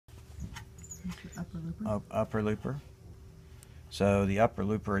upper looper? Upper looper. So the upper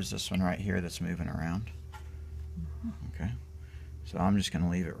looper is this one right here that's moving around. Okay. So I'm just going to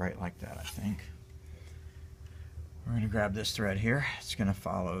leave it right like that, I think. We're going to grab this thread here. It's going to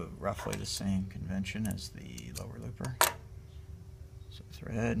follow roughly the same convention as the lower looper. So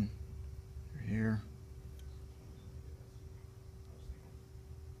thread here.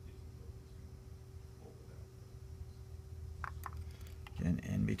 Again,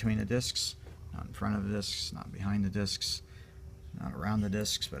 in between the discs, not in front of the discs, not behind the discs, not around the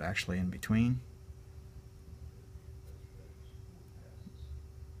discs, but actually in between.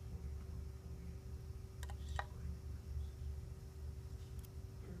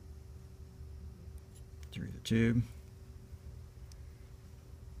 Through the tube.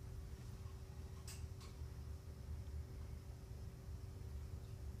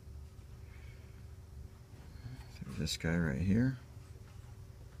 Through this guy right here.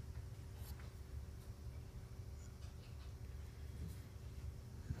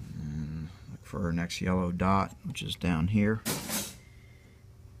 And look for our next yellow dot, which is down here.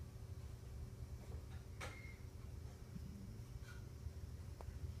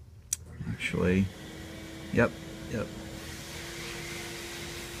 Actually, yep.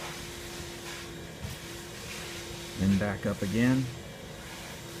 Then back up again.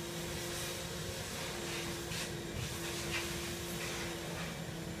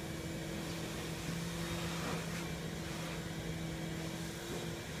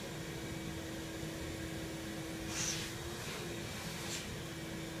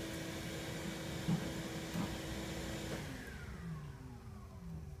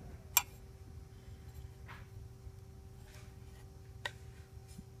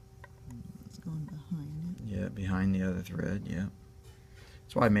 Going behind it. Yeah, behind the other thread, yeah.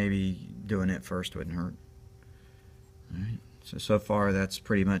 That's why maybe doing it first wouldn't hurt. Alright, so far that's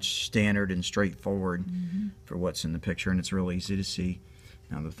pretty much standard and straightforward for what's in the picture, and it's real easy to see.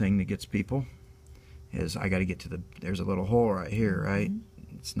 Now the thing that gets people is I got to get to there's a little hole right here, right?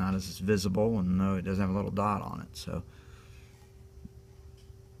 It's not as visible, and no, it doesn't have a little dot on it, so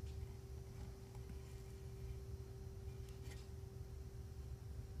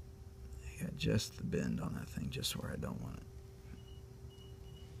got just the bend on that thing, just where I don't want it.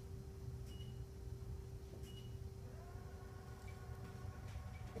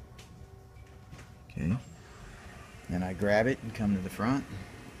 Okay. Then I grab it and come to the front.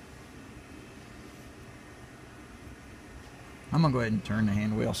 I'm going to go ahead and turn the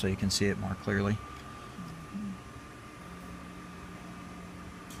hand wheel so you can see it more clearly.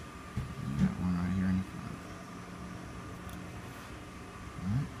 Got one right here in the front. All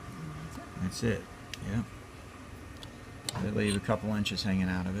right. That's it. Yep. They leave a couple inches hanging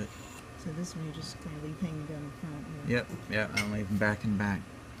out of it. So this one you're just going to leave hanging down the front here. Yep. I'm leaving back and back.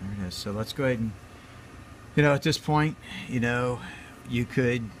 There it is. So let's go ahead and, at this point, you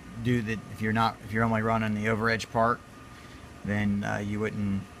could do that if you're only running the over edge part, then you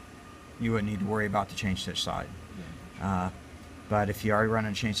wouldn't need to worry about the chain stitch side. Yeah. But if you are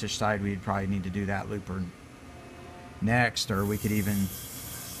running a chain stitch side, we'd probably need to do that looper next, or we could even,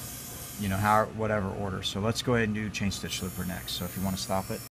 whatever order. So let's go ahead and do chain stitch looper next. So if you want to stop it.